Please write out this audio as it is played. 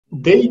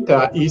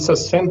Data is a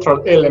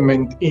central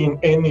element in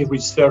any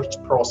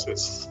research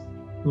process.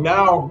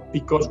 Now,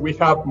 because we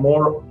have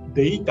more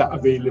data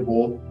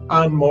available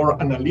and more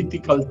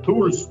analytical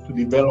tools to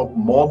develop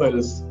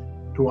models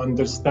to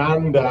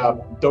understand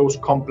those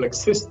complex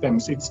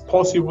systems, it's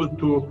possible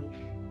to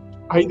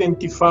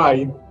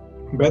identify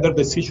better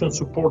decision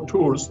support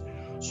tools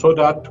so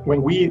that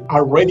when we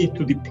are ready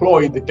to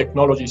deploy the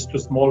technologies to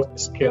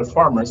small-scale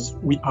farmers,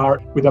 we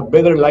are with a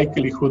better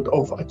likelihood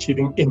of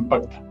achieving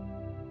impact.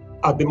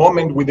 At the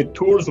moment, with the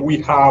tools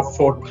we have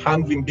for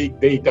handling big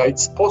data,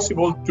 it's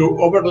possible to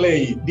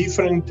overlay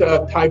different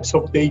types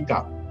of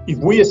data. If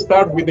we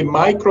start with the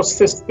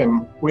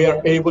microsystem, we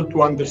are able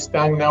to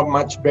understand now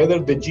much better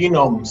the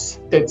genomes.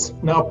 It's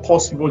now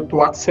possible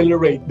to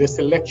accelerate the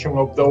selection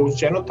of those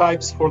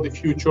genotypes for the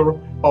future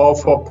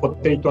of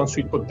potato and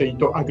sweet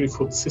potato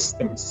agri-food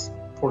systems.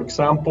 For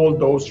example,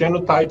 those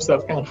genotypes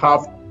that can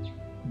have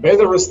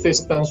better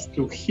resistance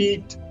to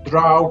heat,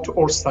 drought,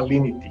 or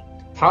salinity.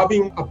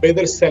 Having a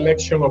better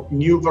selection of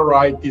new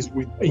varieties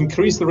with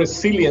increased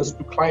resilience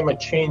to climate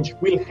change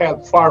will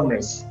help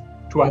farmers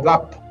to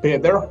adapt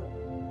better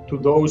to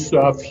those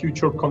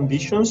future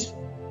conditions.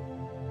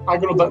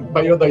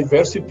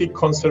 Agrobiodiversity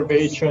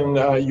conservation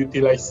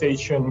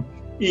utilization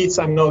is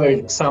another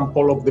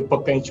example of the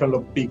potential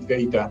of big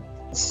data.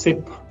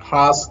 SIP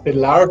has the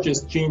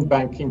largest gene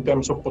bank in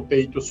terms of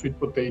potato, sweet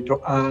potato,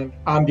 and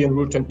ambient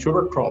root and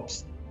tuber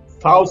crops.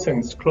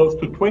 Thousands, close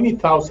to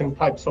 20,000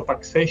 types of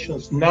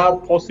accessions now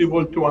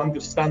possible to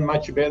understand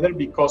much better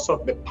because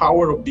of the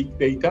power of big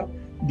data,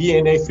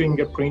 DNA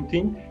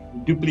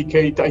fingerprinting,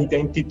 duplicate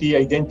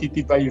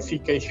identity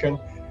verification.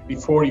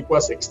 Before it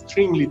was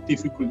extremely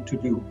difficult to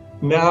do.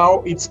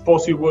 Now it's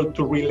possible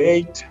to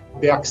relate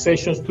the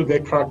accessions to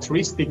the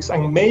characteristics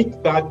and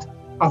make that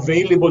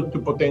available to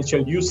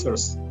potential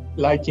users,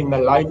 like in a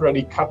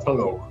library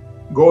catalog,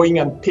 going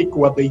and pick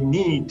what they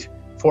need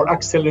for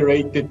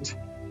accelerated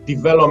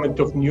development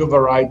of new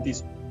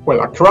varieties.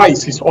 Well, a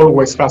crisis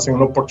always has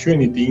an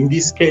opportunity. In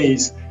this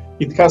case,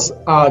 it has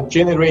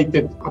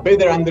generated a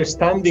better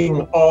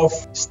understanding of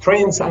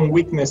strengths and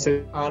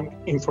weaknesses and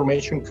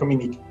information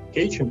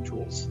communication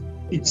tools.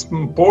 It's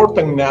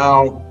important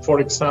now, for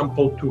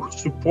example, to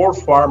support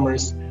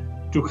farmers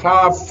to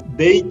have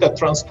data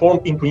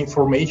transformed into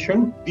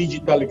information,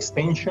 digital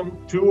extension,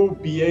 to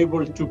be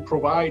able to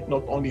provide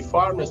not only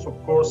farmers, of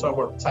course,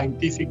 our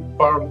scientific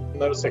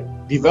partners,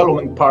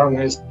 development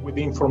partners with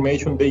the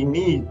information they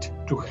need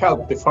to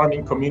help the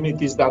farming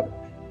communities that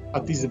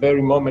at this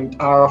very moment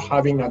are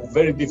having a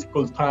very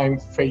difficult time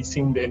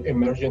facing the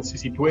emergency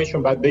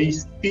situation, but they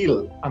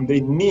still and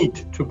they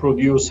need to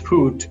produce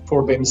food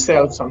for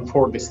themselves and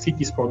for the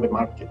cities, for the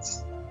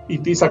markets.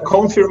 It is a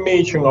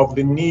confirmation of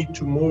the need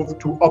to move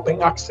to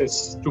open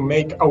access to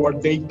make our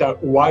data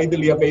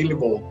widely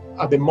available.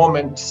 At the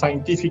moment,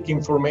 scientific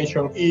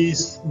information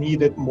is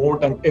needed more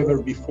than ever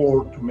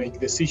before to make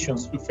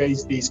decisions to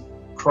face this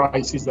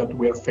crisis that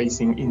we are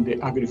facing in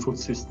the agri-food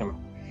system.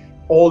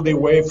 All the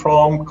way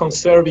from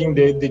conserving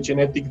the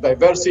genetic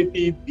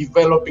diversity,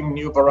 developing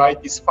new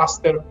varieties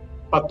faster,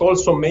 but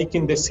also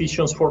making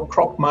decisions for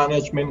crop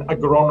management,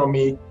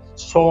 agronomy,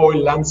 soil,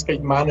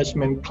 landscape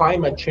management,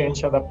 climate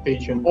change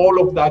adaptation.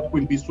 All of that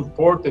will be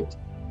supported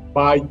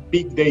by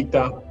big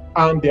data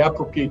and the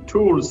appropriate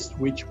tools,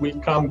 which will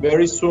come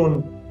very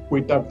soon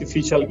with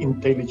artificial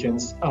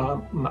intelligence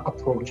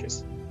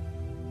approaches.